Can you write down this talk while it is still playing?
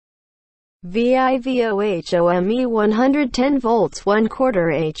VIVOHOME 110 volts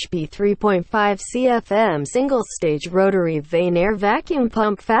 1/4 HP 3.5 CFM single-stage rotary vane air vacuum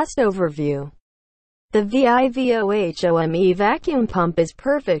pump. Fast overview. The VIVOHOME vacuum pump is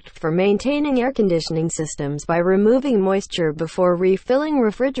perfect for maintaining air conditioning systems by removing moisture before refilling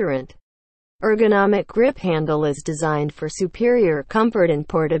refrigerant. Ergonomic grip handle is designed for superior comfort and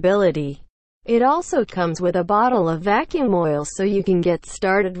portability. It also comes with a bottle of vacuum oil so you can get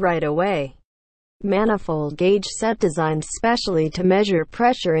started right away. Manifold gauge set designed specially to measure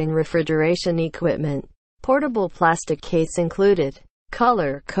pressure in refrigeration equipment. Portable plastic case included.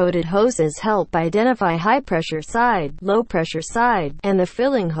 Color-coded hoses help identify high-pressure side, low-pressure side, and the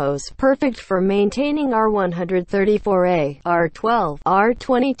filling hose, perfect for maintaining R134a, R12,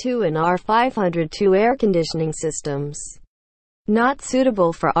 R22 and R502 air conditioning systems. Not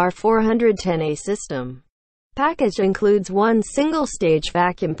suitable for R410a system. Package includes one single-stage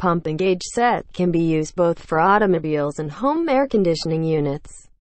vacuum pump and gauge set, can be used both for automobiles and home air conditioning units.